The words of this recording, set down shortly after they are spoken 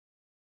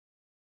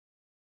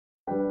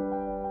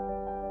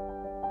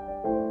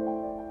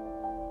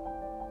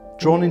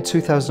Drawn in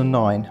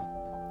 2009,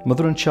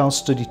 Mother and Child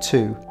Study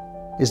 2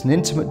 is an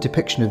intimate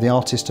depiction of the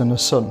artist and her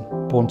son,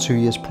 born 2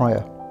 years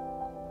prior.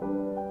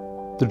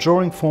 The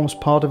drawing forms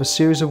part of a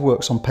series of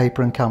works on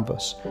paper and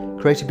canvas,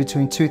 created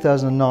between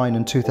 2009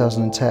 and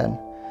 2010,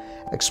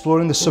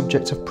 exploring the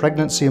subject of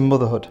pregnancy and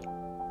motherhood,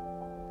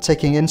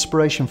 taking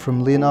inspiration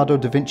from Leonardo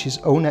da Vinci's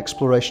own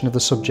exploration of the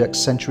subject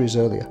centuries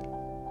earlier.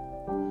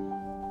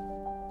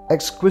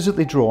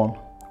 Exquisitely drawn,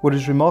 what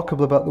is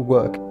remarkable about the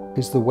work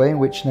is the way in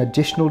which an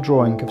additional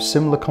drawing of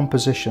similar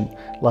composition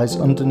lies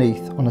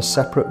underneath on a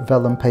separate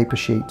vellum paper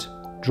sheet,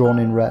 drawn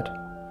in red.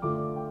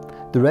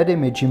 The red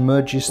image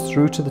emerges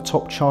through to the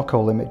top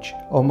charcoal image,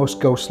 almost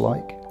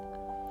ghost-like.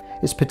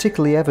 It's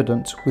particularly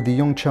evident with the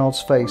young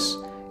child's face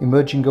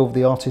emerging over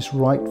the artist's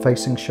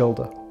right-facing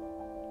shoulder.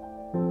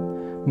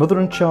 Mother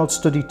and Child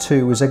Study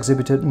 2 was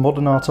exhibited at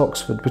Modern Art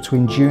Oxford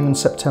between June and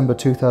September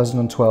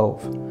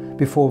 2012,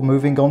 before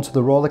moving on to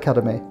the Royal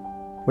Academy,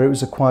 where it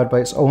was acquired by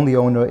its only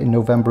owner in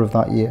November of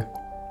that year.